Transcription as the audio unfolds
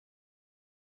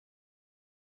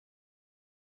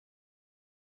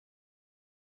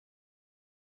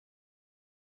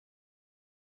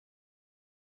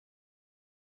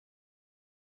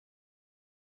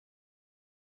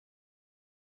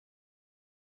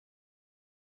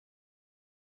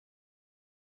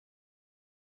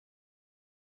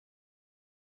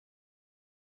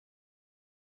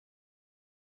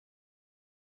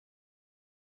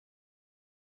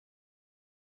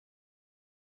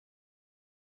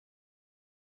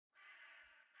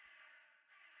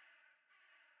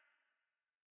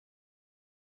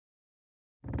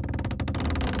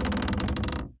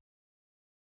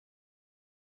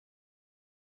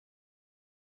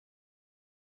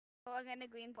going in the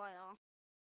green portal.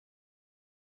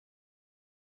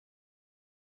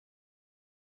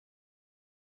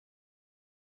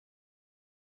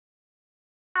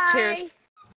 Cheers.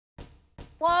 Hi.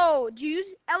 Whoa, Juice.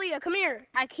 Elliot, come here.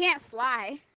 I can't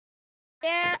fly.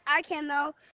 Yeah, I can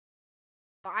though.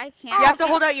 But I can't. You have to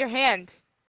hold out your hand.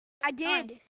 I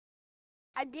did.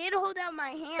 I did hold out my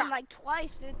hand like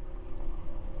twice, dude.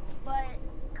 But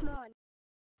come on.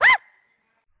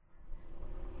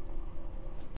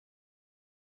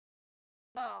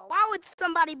 Oh, why would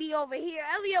somebody be over here?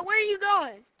 Elliot, where are you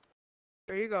going?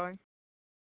 Where are you going?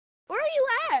 Where are you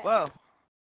at? Whoa.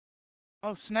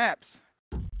 Oh, snaps.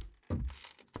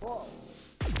 Whoa.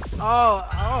 Oh.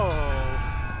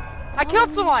 I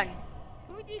killed someone.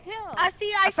 Who did you kill? I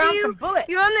see found you. some bullets.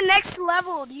 You're on the next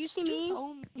level. Do you see me?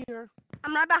 Here.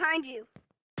 I'm right behind you.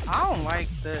 I don't like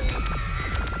this.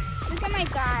 I think I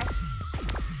might die.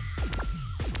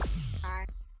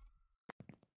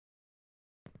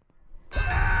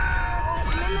 I'm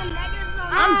in the negative zone.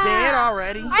 I'm dead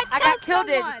already. I got killed.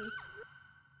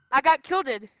 I got killed.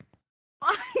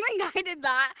 I think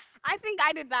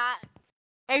I did that.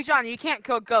 Hey, John, you can't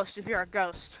kill ghosts if you're a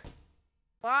ghost.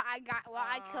 Well, I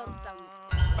killed them.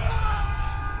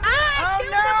 Oh, I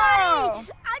killed no!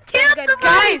 somebody! I killed somebody!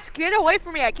 Guys, get away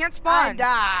from me. I can't spawn.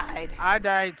 I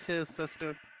died too,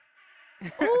 sister.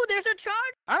 Ooh, there's a charge.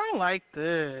 I don't like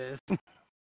this.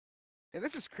 Yeah,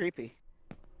 this is creepy.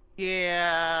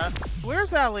 Yeah. Where's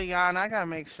Eliana? I gotta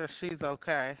make sure she's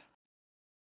okay.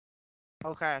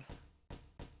 Okay.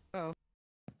 Oh.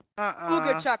 Uh-uh.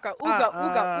 Ooga chaka,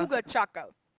 ooga chaka.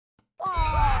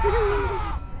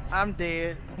 Oh. I'm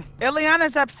dead.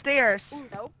 Ileana's upstairs. Ooh,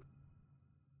 nope.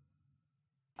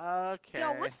 Okay.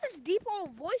 Yo, what's this deep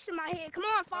old voice in my head? Come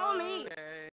on, follow me.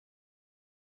 Okay.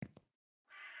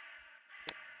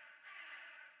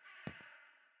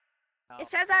 It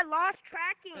says I lost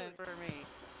tracking. For me.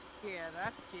 Yeah,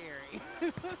 that's scary.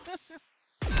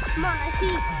 Come on, I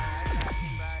see.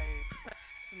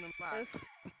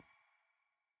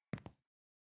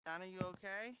 Donna, you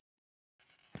okay?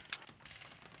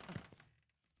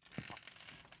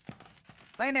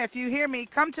 Lena, if you hear me,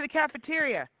 come to the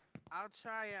cafeteria. I'll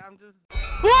try it. I'm just.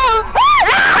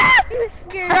 You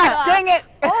scared me. Dang it!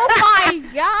 Oh my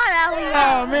God, Elliot.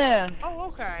 Oh man. Oh,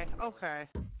 okay. Okay.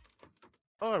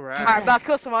 Alright. Alright, about to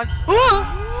kill someone.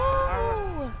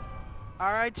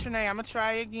 Alright, Trinae, I'm gonna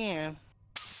try again.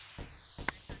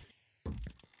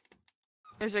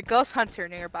 There's a ghost hunter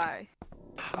nearby.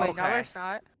 Wait, no, Okay. there's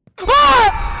not.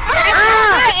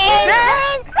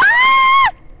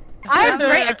 I'm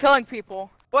great at killing people.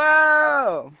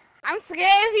 Whoa! I'm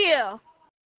scared of you.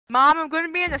 Mom, I'm going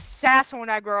to be an assassin when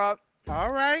I grow up.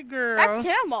 Alright, girl. That's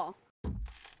terrible.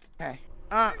 Okay.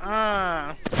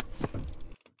 Uh-uh.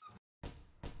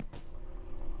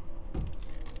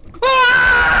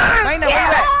 Lena, where you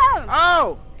at?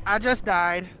 Oh! I just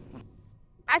died.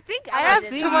 I think I I have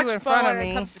did see too that. much you in fun front of when it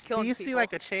me. comes to Do killing you see people.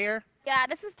 like a chair? Yeah,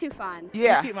 this is too fun.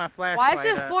 Yeah. You keep my flashlight Why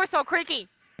is the up. floor so creaky?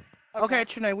 Okay,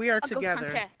 Trinae, we are A ghost together.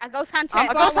 hunter. A ghost hunter. I'm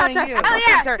A ghost following hunter. you. A Oh ghost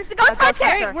yeah, hunter. it's a ghost A ghost hunter.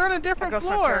 Hey, hunter. we're on a A different ghost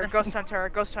floor. hunter. Ghost hunter.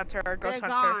 Ghost hunter. Ghost They're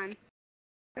hunter. gone.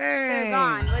 They're Hey.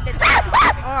 gone. Where'd they go?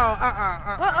 Oh,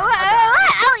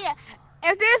 What, Elliot?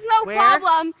 If there's no Where?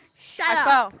 problem, shut I up.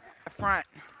 fell. Front.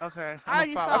 Okay. I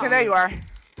already I'm saw. following Okay, there you are.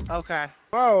 Okay.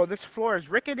 Whoa, this floor is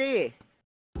rickety.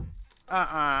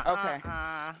 Okay.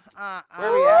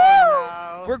 Where we at?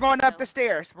 No. We're going up the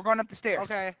stairs. We're going up the stairs.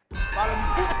 Okay. Follow me.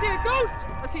 I see a ghost.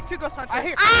 I see two ghost hunters. I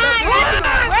hear.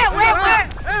 Where?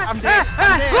 I'm dead.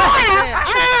 I'm dead.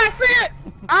 I see it.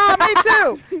 Ah, me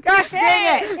too. Gosh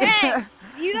dang it. Hey,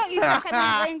 you don't use that type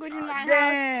of language in my house.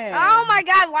 Dang. Oh my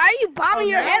God, why are you bobbing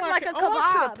your now head I like a can- Oh,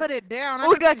 I should have kebab? put it down. I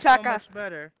Ooga could see so chaka. much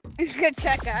better. Good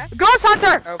checker. Ghost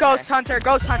hunter. Okay. Ghost hunter.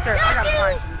 Ghost hunter. I gotta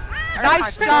find you.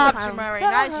 Nice job, Jamari.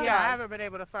 Nice Yeah, I job. haven't been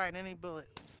able to find any bullets.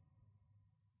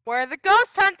 Where are the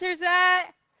ghost hunters at?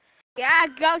 Yeah,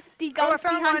 ghosty Oh, I hunters.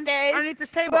 found one underneath this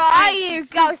table. Where are you,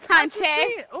 ghost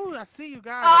hunters? Oh, I see you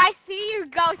guys. Oh, I see you,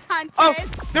 ghost hunters. Oh,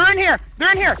 they're in here.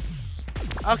 They're in here.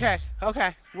 Okay.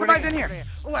 Somebody's in here.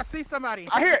 Oh, I see somebody.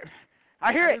 I hear it.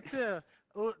 I hear it. Too.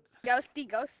 Oh, Ghosty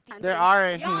ghost hunters. there are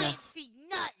in Y'all here. ain't see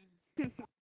nothing.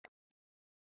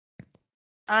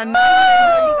 I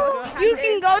know. You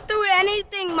can go through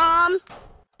anything, Mom.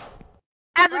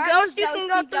 As a Right, ghost, you can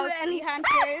go through anything.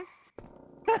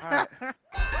 Alright.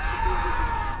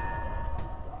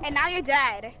 And now you're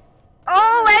dead.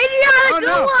 Oh, Oh, Adriana,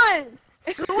 no. good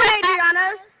one. Good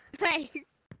Adriana. Thanks.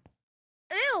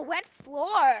 Ew, wet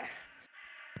floor.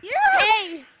 Yeah.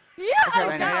 Hey. Yeah. Okay, oh,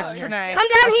 Lena, no. That's Trinae. Come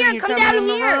down I seen here, you come coming down in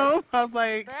the here. room. I was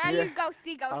like, Where are you,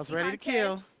 ghosty I was ready to hunters?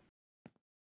 kill.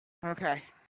 Okay.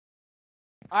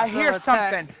 I hear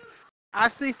something. I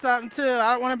see something too.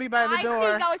 I don't want to be by the door.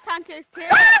 I see ghost hunters too.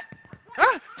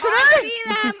 Ah, I see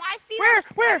them. I see them.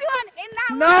 Where? Everyone in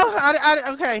that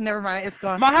No, okay, never mind. It's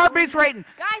gone. My heartbeat's racing.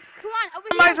 Guys, come on, over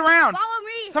Somebody's here. around. Follow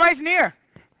me. Somebody's near.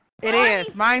 It Follow is.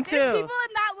 me. Mine There's too. people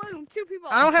in that room. 2 people.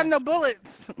 I don't have no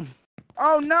bullets.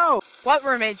 Oh no. What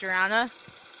room, Adriana?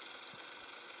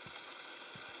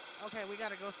 Okay, we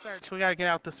gotta go search. We gotta get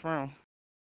out this room.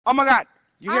 Oh my God.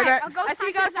 You hear that? I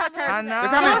see ghost hunters. I know. They're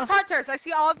coming. Ghost hunters. I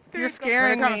see all 3. You're Where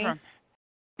scaring are they coming me. from?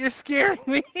 You're scaring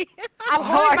me. I'm Oh,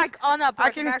 holding I- my gun up. I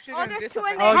Like can- I'm actually Oh, gonna there's do 2 in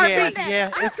something. there. Oh There's yeah, 2 in there. yeah,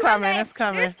 There's it's 2 in coming, there. it's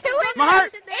coming. There's 2 in My there.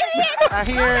 heart- Idiot. I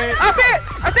hear it. I see it.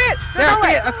 I see it. There, There's I no see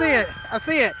way. it. I see it. I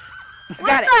see it. What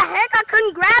Got it. the heck? I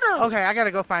couldn't grab him. Okay, I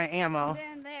gotta go find ammo.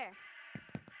 They're in there.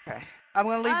 Okay. I'm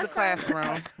gonna leave the Sorry.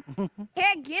 classroom.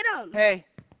 Can't get him. Hey.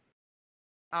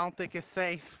 I don't think it's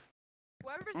safe.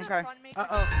 Whoever's Okay. in front of me.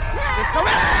 Uh-oh.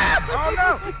 Oh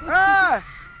no. Ah.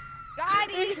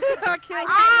 Got him. I killed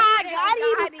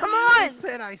Got him. Come I on.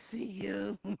 said I see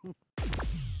you.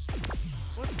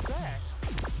 What's that?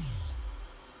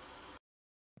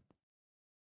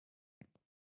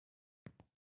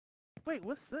 Wait,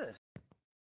 what's this?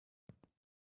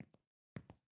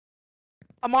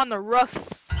 I'm on the roof.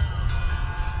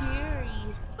 Scary.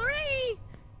 3.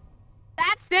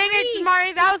 That's Dang 3. it,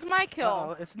 Jamari. That was my kill.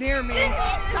 Uh-oh, it's near me.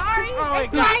 Sorry. Oh,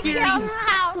 it's it my got kill. scary.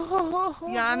 How?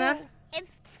 Yana?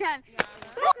 It's done.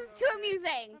 This is too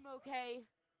amusing. I'm okay.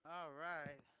 All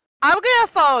right. I'm gonna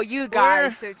follow you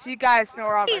guys since you guys know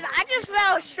where I'm Jeez, I just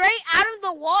fell straight out of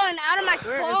the wall and out of my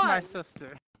Where is spawn. my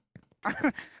sister?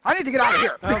 I need to get out of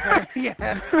here. Okay,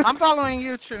 yeah. I'm following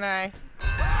you, Trinae.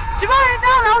 Jamari,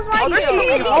 no, that was my Oh, there's kill. so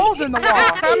many holes in the It's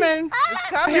wall. coming. It's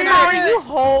coming. Jamari, you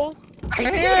hole. I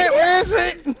hear it. Where is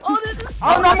it? Oh, there's a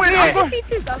Oh no, I'm I see going. it.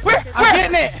 see 2 ghosts. Where? I'm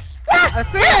getting it. I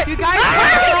see it. You guys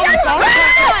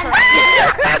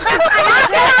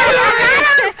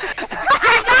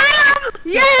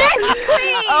Yes!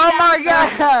 Oh my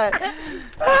God. That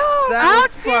I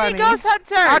was don't see any funny. ghost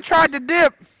hunters. I tried to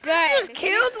dip. Good. Just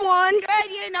killed one. Good,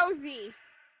 you nosy. Do you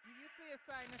see a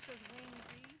sign that says Wing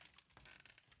B?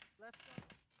 Let's go.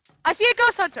 I see a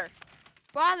ghost hunter.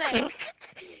 Brother.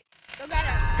 Go get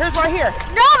him. Here's right here.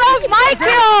 No, that was my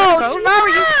kill. ghost?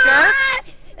 Jamari, you jerk.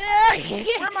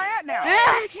 Where am I at now?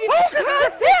 Where is it?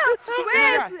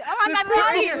 Oh my God, where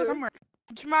are you? Somewhere.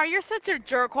 Jamari, you're such a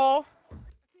jerk hole.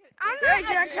 I'm not a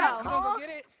jerk You gonna hole. go get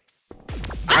it?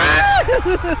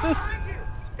 Ah!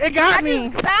 It got me.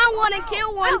 Found one and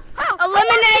killed one.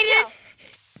 Eliminated.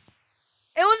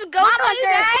 It was a ghost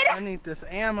hunter. I need this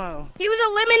ammo. He was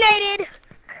eliminated.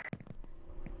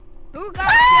 Who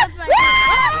got killed right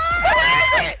now? Where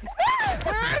is it?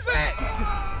 Where is it?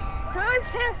 Who's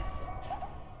him?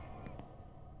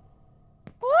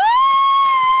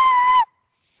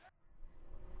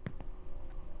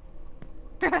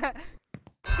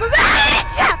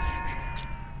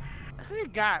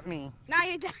 It got me. Now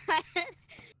you died.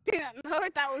 No,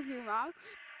 that was you, Mom.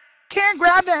 Can't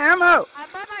grab the ammo. I'm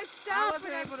by I myself wasn't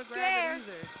and I'm able to grab scared. it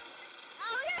either.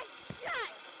 Oh, yeah,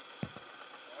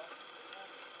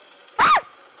 shut.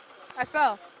 I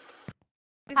fell.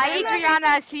 Is Hi, that Adriana.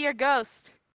 I see your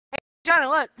ghost. Hey, Adriana,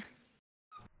 look.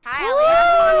 Hi,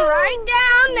 Ellie. Right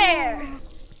down there.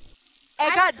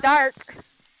 It got dark.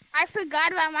 I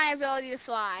forgot about my ability to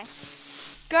fly.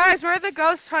 Guys, where are the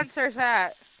ghost hunters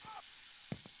at?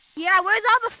 Yeah, where's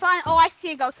all the fun? Oh, I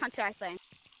see a ghost hunter, I think.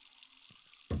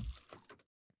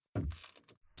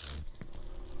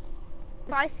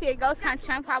 If I see a ghost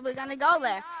hunter, I'm probably gonna go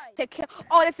there to kill.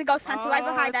 Oh, there's a ghost hunter right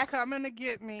behind us. It's coming to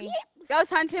get me. Ghost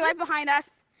hunter right behind us.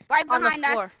 Right On the behind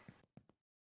us. floor.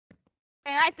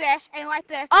 And right there. And right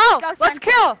there. Oh, Ghost let's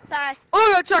hunter. kill. Sorry.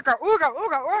 Ooga chaka,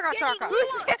 ooga chaka.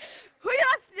 Who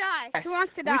wants to die? Who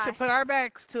wants to die? We should put our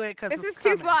backs to it because This it's is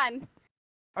too coming. fun.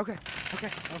 Okay. Okay.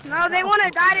 No, they want to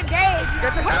die today.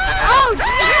 Oh,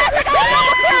 shit!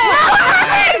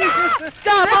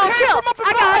 Double kill!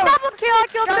 I got a double kill! I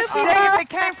killed two people! They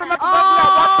came from up above. We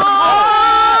got watch them hold.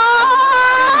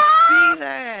 See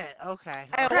that? Okay.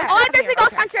 Hey, Okay. Oh, there's a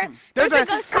ghost hunter. There's a.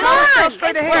 ghost Come hunter. on,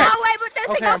 straight It's ahead. far away, but there's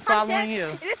Okay, a I'm ghost hunter. following you.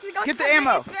 This is a ghost Get the hunter.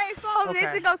 ammo. It's very full. Okay.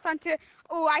 There's a ghost hunter.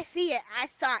 Oh, I see it. I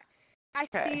saw it. I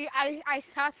Okay. see. I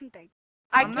saw something.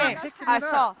 I I'm not came. picking I it up.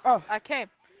 saw. Oh. I came.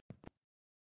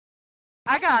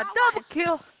 I got a double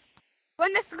kill.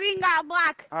 When the screen got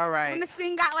black. All When right. the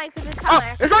screen got like the Oh,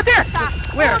 color. it's right there. Stop.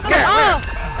 Where? Oh, Where? Oh!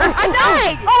 I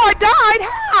died! Oh, I died.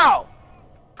 How?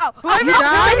 Oh, You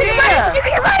died?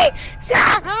 Get ready.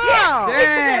 Stop. How?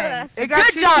 Dang. It got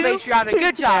Good you job, too? Adriana.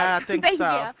 Good job. Yeah, I think Thank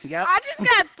so. you. Yep. I just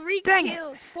got 3 Dang it.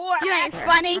 kills. 4. You ain't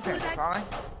funny. Okay, fine.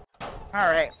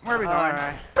 Alright, where are we going?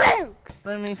 Alright. Boom.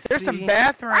 Let me see. There's some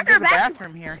bathrooms. There's a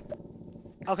bathroom here.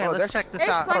 Okay, Oh, let's check this It's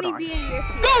out. funny Hold on. being here.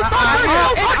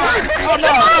 Oh no,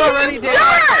 it's already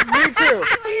dead. Me too.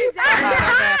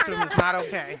 That bathroom is not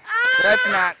okay. That's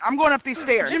not. I'm going up these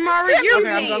stairs. Jamari, you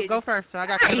Okay, I'm gonna go first, so I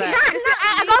got your back.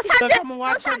 So I'm gonna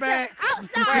watch your back.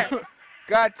 Outside.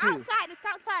 Got to. Outside. It's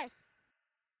outside.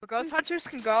 The ghost hunters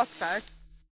can go outside.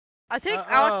 I think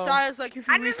Uh-oh. outside is like if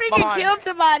you I just freaking respawn. killed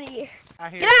somebody. I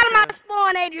hear Get out of my you.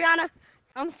 spawn, Adriana.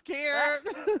 I'm scared.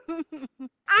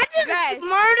 I just Guys.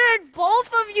 murdered both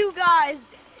of you guys.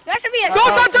 That should be a Ghost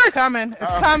Hunters! It's coming. It's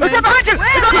coming. It's behind you!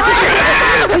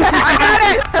 I got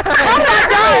it!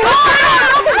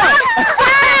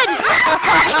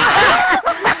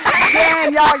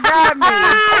 Damn, y'all got me.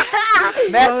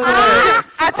 That's hilarious.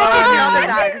 I think Adriana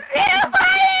died.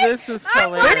 This is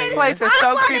hilarious. This place is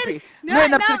so creepy.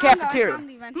 Heading up to the cafeteria. Move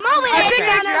it, I think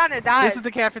Adriana. Adriana died. This is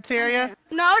the cafeteria?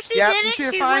 No, she Yep, didn't. she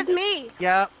was She fine. was me.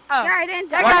 Yep. Oh. Yeah, I didn't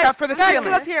Yeah, die. Watch guys, out for the guys, ceiling.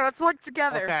 come up here. Let's look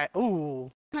together. Okay.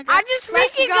 Ooh. I just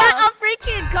freaking got a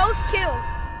freaking ghost kill.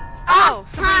 Oh,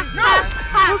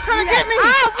 Who's trying to get me?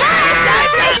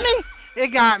 It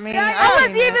got me. I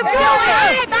was seen it. even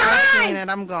I seen it.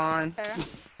 I'm gone.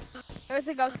 There's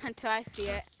a ghost hunter. I see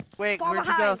it. Wait, Fall where'd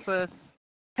you go, behind. sis?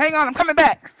 Hang on, I'm coming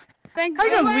back. Thank How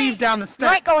you you. gonna leave down the You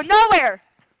steps? ain't going nowhere.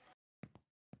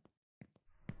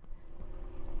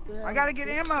 I gotta get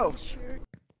ammo.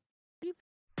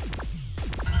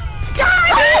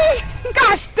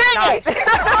 Gosh dang it!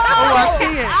 Oh, I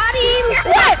see it.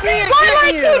 What? I see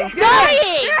it. Get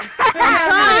you.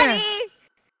 Dying.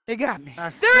 It got me. I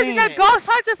There seen isn't a it. ghost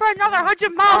hunter for another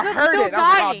 100 miles. I I'm heard still it. I was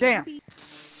dying. like, oh, damn.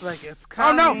 Like it's Oh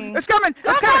coming. no, it's coming. It's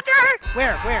Ghost coming. hunter.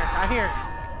 Where? I hear it.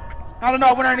 I don't know.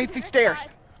 I went underneath these stairs.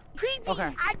 Creepy.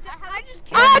 Okay. I just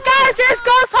Oh guys, there's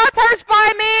ghost hunters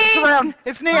by It's me. around.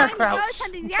 It's near. Crouch. Ghost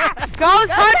hunting. Yeah.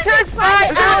 Ghost hunters by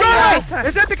It's Elliot.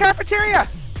 It's at the cafeteria.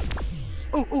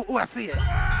 Ooh, I see it.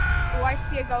 Oh, I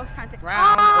see a ghost hunter.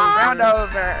 Round over. Round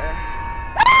over.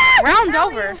 Round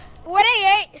over. What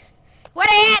I ate? What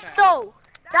I ate though?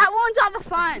 That one's all the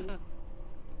fun.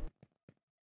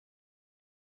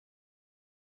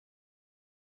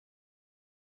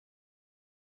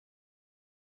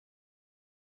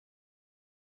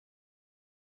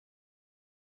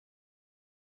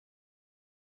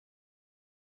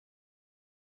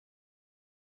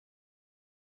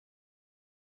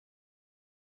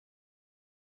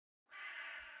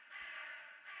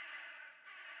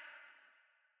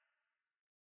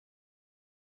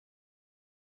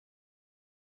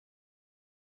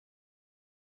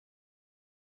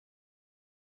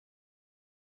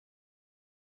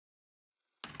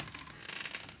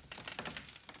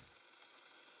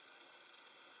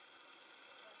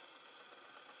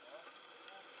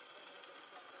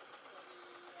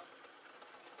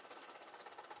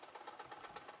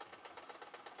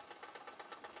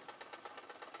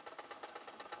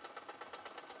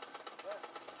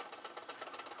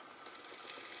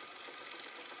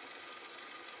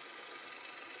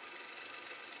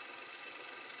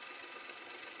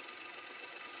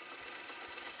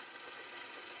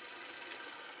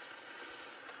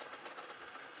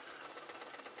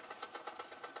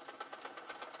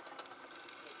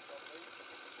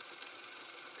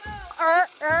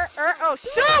 Oh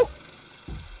shoot!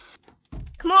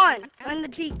 Come on, I'm in the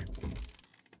Jeep.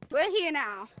 We're here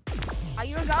now. Are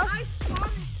you a ghost?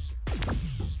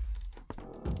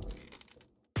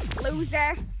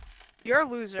 Loser. You're a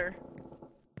loser.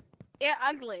 You're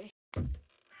ugly.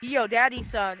 Yo, daddy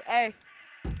son. Hey.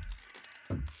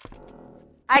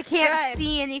 I can't Good.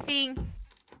 see anything.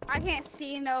 I can't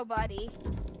see nobody.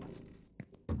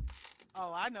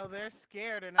 Oh, I know they're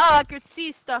scared and Oh, I could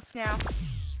see stuff now.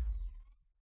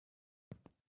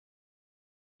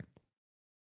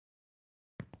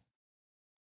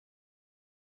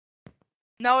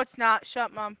 No, it's not.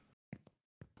 Shut, Mom.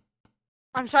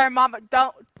 I'm sorry, Mom, but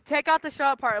don't take out the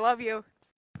shut part. I love you.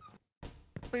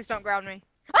 Please don't ground me.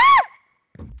 Ah!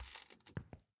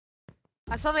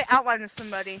 I saw the outline of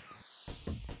somebody.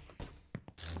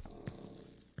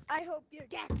 I hope you're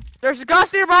dead. There's a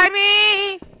ghost nearby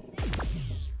me!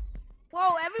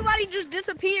 Whoa, everybody just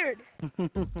disappeared.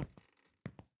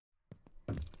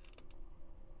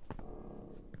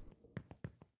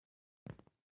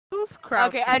 Who's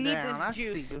crouching Okay, I need down? this I see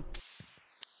juice. you.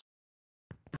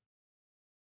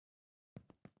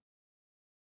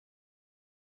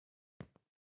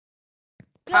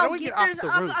 How do we get off there's the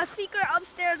roof? a secret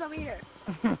upstairs over here.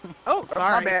 Oh,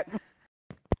 sorry. My bad.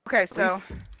 Okay, so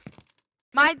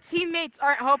My teammates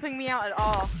aren't helping me out at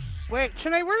all. Wait,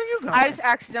 Chanae, where are you going? I just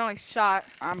accidentally shot.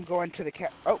 I'm going to the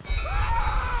cat. Oh,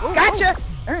 Ooh, gotcha!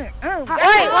 Wait,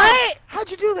 what? How'd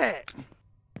you do that?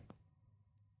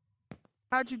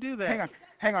 How'd you do that?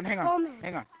 Hang on. Oh man.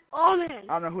 Hang on. Oh man.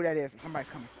 I don't know who that is, but somebody's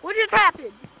coming. What just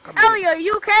happened? Come here. Ellie, are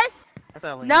you okay? That's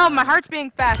Eliana. No, my heart's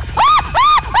being fast.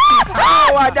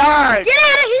 Oh, I died. Get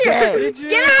out of here! Dead. Did you?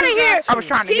 Get out of here! I was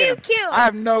trying to Team get him. kill. I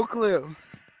have no clue.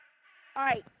 All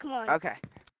right, come on, Okay.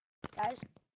 guys.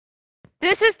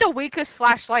 This is the weakest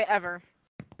flashlight ever.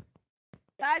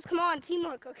 Guys, come on,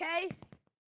 teamwork, okay?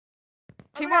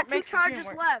 Teamwork two makes the charges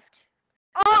dream work. left.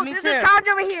 Oh, Me there's too. a charge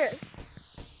over here.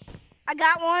 I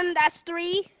got one. That's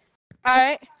 3.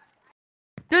 Alright.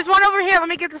 There's one over here. Let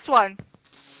me get this one.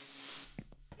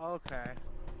 Okay.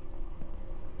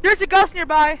 There's a ghost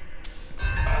nearby.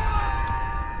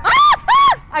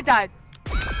 I died.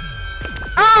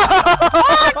 Oh,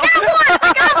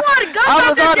 I got one! Ghost I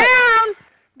was on Hunter it. down!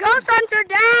 Ghost Hunter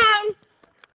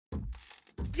down!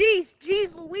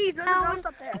 Jeez Louise, there's a ghost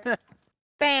up there.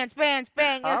 Bans. Yes,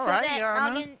 All right, that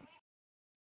Yana. noggin.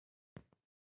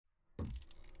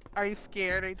 Are you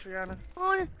scared, Adriana?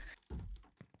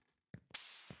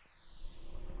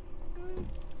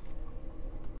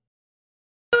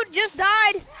 Dude just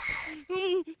died.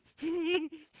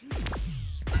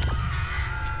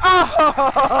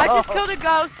 I just killed a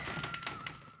ghost.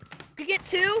 Did you get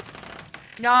 2?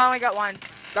 No, I only got one.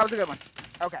 That was a good one.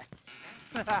 Okay.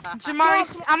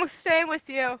 Jamari, I'm staying with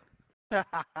you.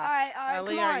 Alright,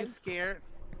 Ellie, come are on. you scared?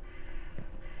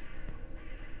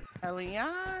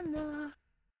 Eliana.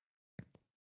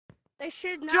 They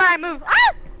should not. Jamari, move.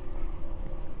 Ah!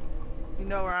 You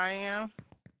know where I am?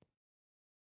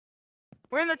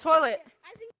 We're in the toilet.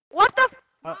 I think What the?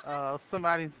 Uh-oh,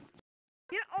 somebody's...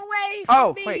 get away from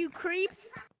Oh, me, wait. you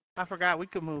creeps. I forgot we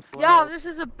could move slow. Yo, this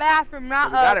is a bathroom, not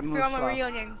We gotta a move film slow.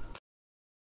 reunion.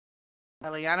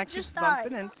 Eliana keeps Just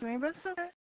bumping died. into me, but it's okay.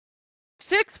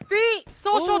 6 feet.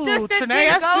 Social Ooh, distancing. Trinae,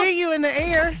 I ghost. see you in the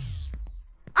air.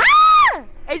 Ah!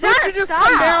 Hey, Who'd you just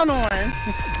come down on?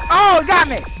 Oh, it got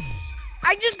me.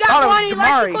 I just Thought got it one was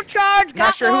electrical Jamari. charge. Got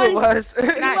Not sure one. who it was.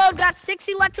 Reload, got 6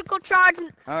 electrical charge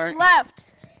All right. left.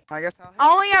 I guess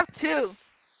I only have 2.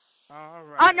 All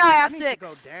right. Oh, no, I have need to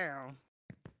 6. go down.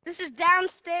 This is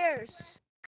downstairs.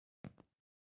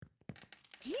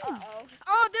 Uh-oh.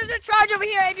 Oh, there's a charge over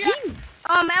here, Adrian.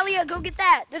 Elliot, go get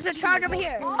that. There's a charge over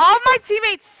here. All my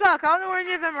teammates suck. I don't know where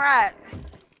any of them are at.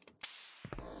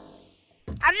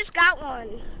 I just got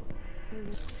one.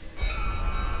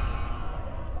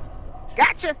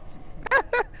 Gotcha.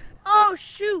 Oh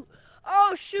shoot.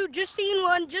 Just seen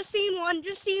one. Down,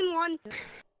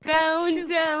 Shoot.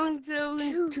 down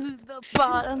to the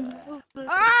bottom.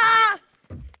 Ah!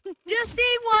 Just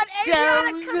seen one.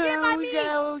 Adriana, Down, come get my meat.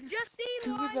 down Just seen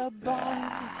to one. the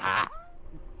bottom.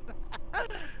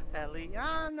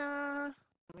 Eliana.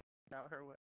 Out her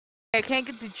way. I can't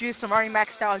get the juice. I'm already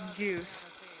maxed out on juice.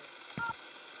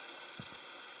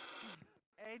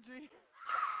 Adrian.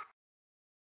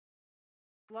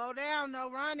 Slow down,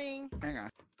 no running. Hang on.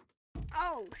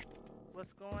 Oh,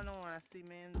 What's going on? I see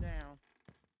men down.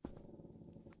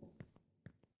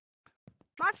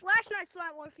 my flashlight's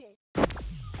not working.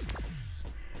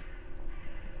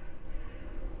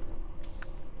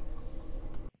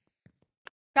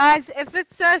 Guys, if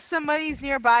it says somebody's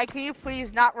nearby, can you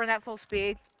please not run at full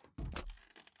speed?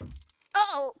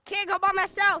 Uh-oh, can't go by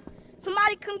myself.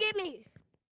 Somebody come get me.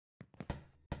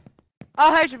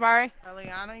 Oh, hey, Jamari.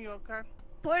 Eliana, you okay?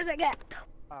 Where's it at?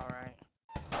 All right.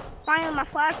 Finally, my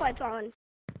flashlight's on.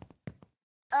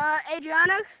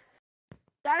 Adriana,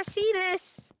 gotta see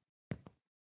this.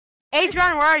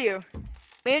 Adrian, where are you?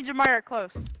 Me and Jamari are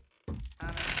close. You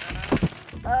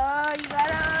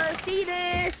gotta see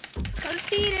this. Come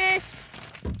see this.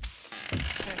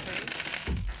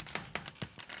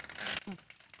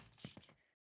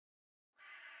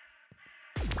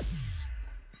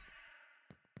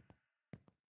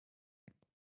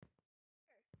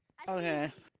 I see Okay.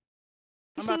 You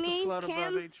I'm see about me, to float Kim?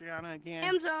 above Adriana again.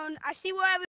 Cam zone. I see where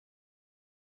I was.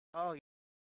 Oh,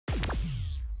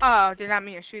 Oh, did not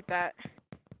mean to shoot that.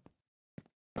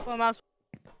 Well, mouse.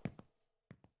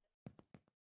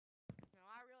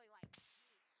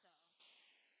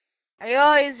 I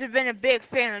always have been a big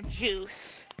fan of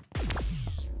juice.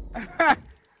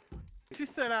 she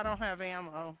said I don't have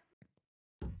ammo.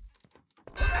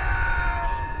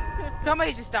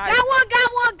 Somebody just died. Got one.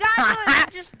 I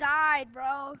just died,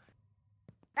 bro.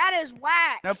 That is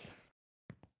whack. Nope.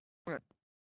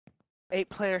 8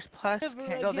 players plus.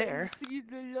 Can't go there.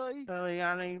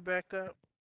 Eliana, you back up?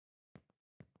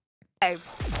 Hey,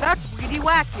 that's weedy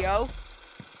whack, yo.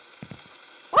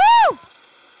 Woo!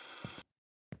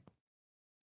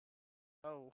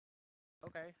 Oh.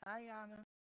 Okay. Hi, Yana.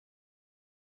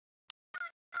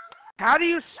 How do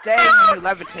you stay when you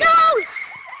levitate? Ghost!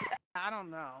 I don't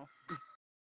know.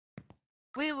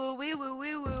 Wee woo, wee woo,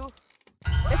 wee woo.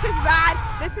 This is bad.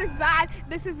 This is bad.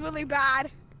 This is really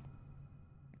bad.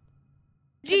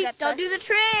 G, don't do the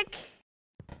trick.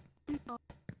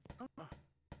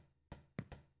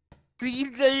 Be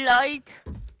the light.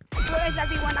 Where is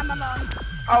everyone? I'm alone.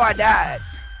 Oh, I died.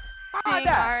 Sing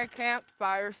our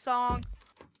campfire song.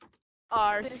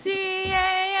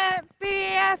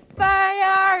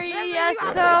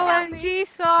 RCAMPFIRESONG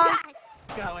song. Yes.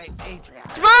 Go, Adrian.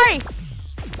 Jamari!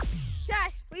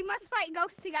 Yes, we must fight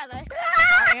ghosts together.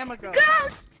 I am a ghost.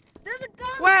 Ghost! There's a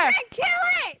ghost! Where? And kill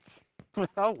it!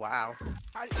 Oh, wow. Did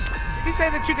you say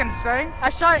that you can sing? I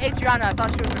shot Adriana. I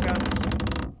thought she was a ghost.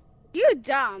 You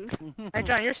dumb.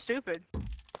 Adriana, you're stupid.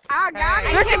 Oh, God.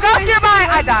 Hey. Listen, ghost nearby!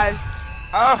 I died.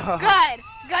 Oh. Good.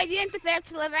 Good, you didn't deserve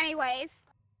to live anyways.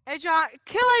 Adriana,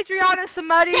 kill Adriana,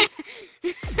 somebody. No,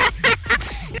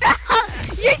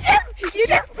 you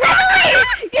just really!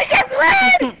 You just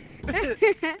win!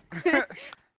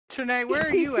 Trinae, where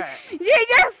are you at? You're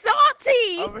just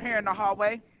salty! Over here in the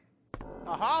hallway.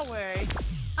 A hallway?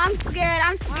 I'm scared,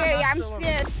 I'm scared, not I'm still over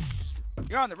scared.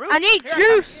 You're on the roof. I need Here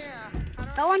juice. Yeah. I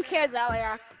don't No one cares,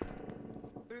 Elia.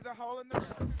 come through the hole in the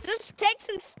roof. Just take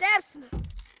some steps.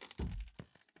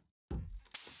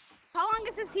 How long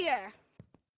is this here?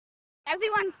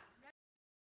 Everyone.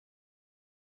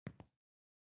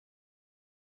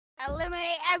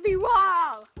 Eliminate every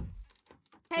wall.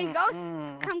 Hey, ghost,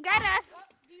 come get us.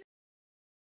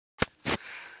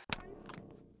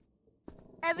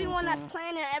 Everyone that's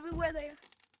playing it, everywhere they.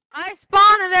 I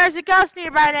spawned and there's a ghost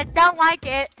nearby and I don't like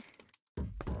it.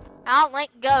 I don't like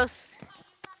ghosts.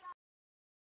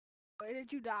 Where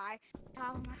did you die?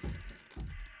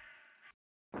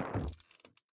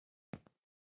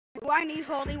 Do I need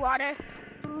holy water?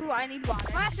 Ooh, I need water.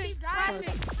 Flashing, flashing,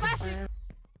 flashing.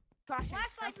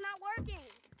 Flashlight's not working.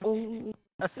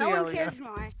 I see No one Elia. cares,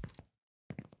 Ryan.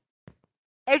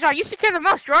 Adriana, you should care the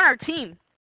most. You're on our team.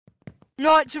 You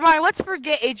know what, Jamari, let's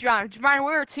forget Adriana. Jamari,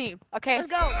 we're a team. Okay? Let's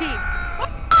go. Team.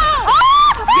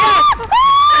 Yes!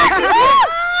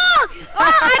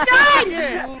 I died!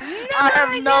 Yeah. I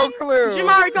have no clue.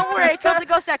 Jamari, don't worry. I killed the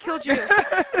ghost that killed you.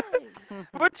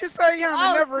 What you say, young?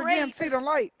 Oh, Never again great. see the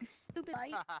light. Stupid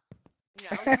light.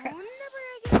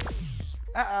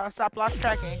 Uh-oh, stop lost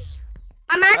tracking.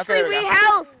 I'm actually there we go.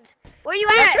 rehoused. Where you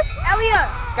at? Elia!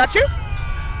 Got you?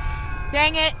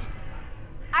 Dang it.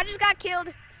 I just got killed.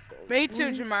 Me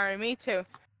too, Jamari. Me too.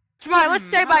 Jamari, let's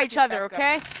stay by each other,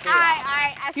 okay?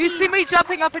 I You see me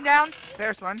jumping up and down?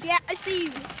 There's one. Yeah, I see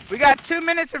you. We got 2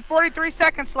 minutes and 43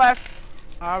 seconds left.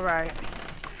 All right.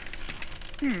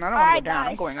 I don't want to go Alright, down. I'm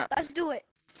guys. going up. Let's do it.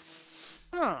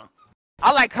 Huh.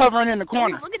 I like hovering in the Ooh,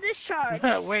 corner. look at this charge.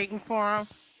 Waiting for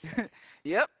him.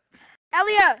 Yep.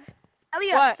 Elia!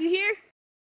 What? You here?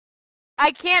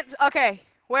 I can't. Okay.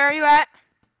 Where are you at?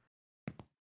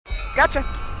 Gotcha.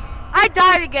 I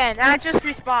died again, and I just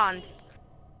respawned.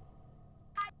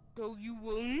 So you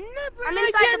will never. I'm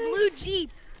inside the blue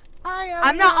Jeep.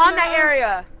 I'm not on that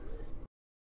area.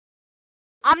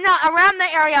 I'm not around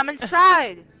the area. I'm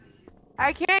inside.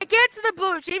 I can't get to the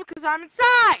blue Jeep because I'm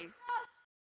inside.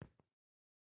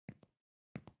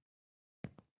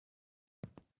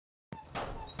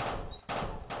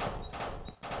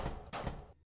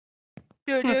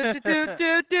 Do do do do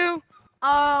do do.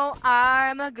 Oh,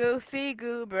 I'm a goofy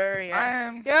goober,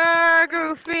 yeah. You're a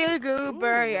goofy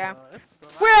goober, yeah.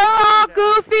 We're all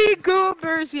goofy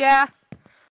goobers, yeah.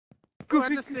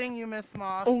 Goofy. What the thing you miss,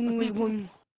 Moss? Only one.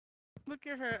 Look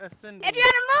at her ascending.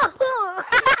 Adriana, move!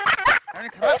 I'm gonna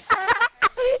come up.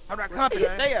 How do I come up and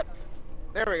Okay. stay up?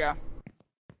 There we go.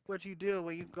 What you do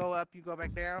when you go up, you go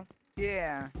back down?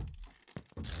 Yeah.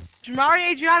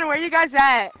 Jamari, Adriana, where you guys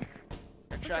at?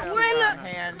 We're in the-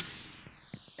 hand.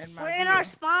 In my We're in view. our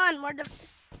spawn. We're the.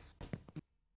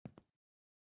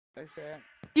 They said.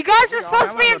 You guys are Oh, supposed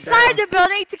I to be wanna go inside down. the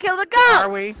building to kill the ghost. Are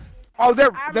we? Oh,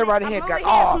 they're I'm right I'm ahead, over guys. here,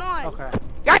 Oh, spawn. Okay.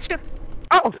 gotcha.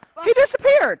 Oh, he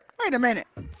disappeared. Wait a minute.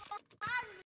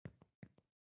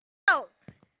 Oh,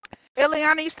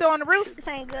 Ileana, you still on the roof? this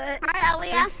ain't good. Hi,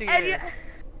 Elia. Think she is.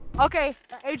 Okay,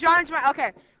 Adriana, Jamari.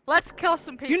 Okay, let's kill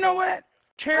some people. You know what?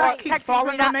 Chairs Well, keep technically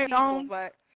falling not on their people, own.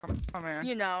 but Come here.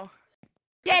 you know.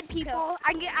 Dead people.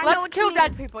 I know Let's what kill you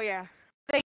dead mean. people. Yeah.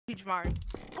 Thank you, Jamari.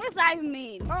 What does that even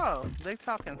mean? Oh, they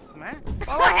talking smack.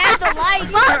 Oh, I have the light.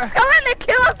 Mom's coming to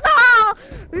kill us all.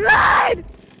 Run!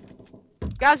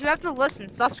 Guys, we have to listen.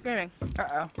 Stop screaming.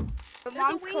 Uh-oh. But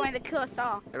Mom's coming to kill us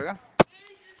all. There we go.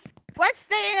 Let's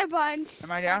stay in a bunch. Am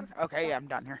I down? Okay, yeah, I'm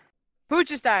down here. Who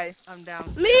just died? I'm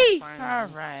down. Me. Fine. All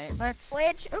right, let's.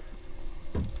 Which?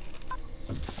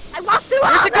 I walked through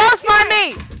There's all a ghost that by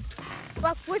me! shit.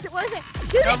 Look, what is it?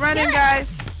 Shoot No it, running, kill it.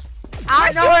 guys.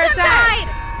 I don't know where it's at.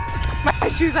 Untied. My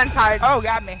shoe's untied. Oh,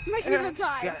 got me. My shoes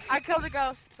untied. Yeah. I killed a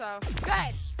ghost, so.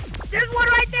 Good. There's one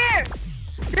right there!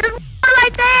 There's one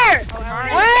right there!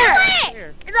 Oh, Where?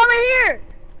 Here. It's over here!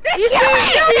 You Kill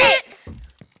it.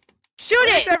 Shoot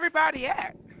Where's it! everybody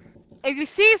at? If you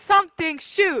see something,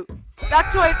 shoot.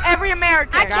 That's what every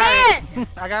American. I can't.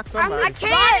 I got I somebody.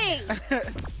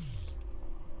 can't.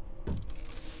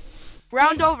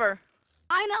 Round over.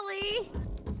 Finally.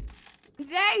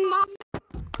 Dang, mom.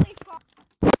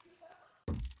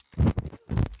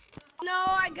 No,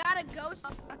 I got a ghost.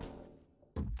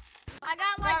 I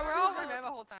got like Yeah, we're two over ghosts. there the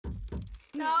whole time.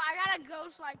 No, I got a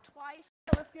ghost like twice.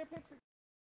 Let's get a picture.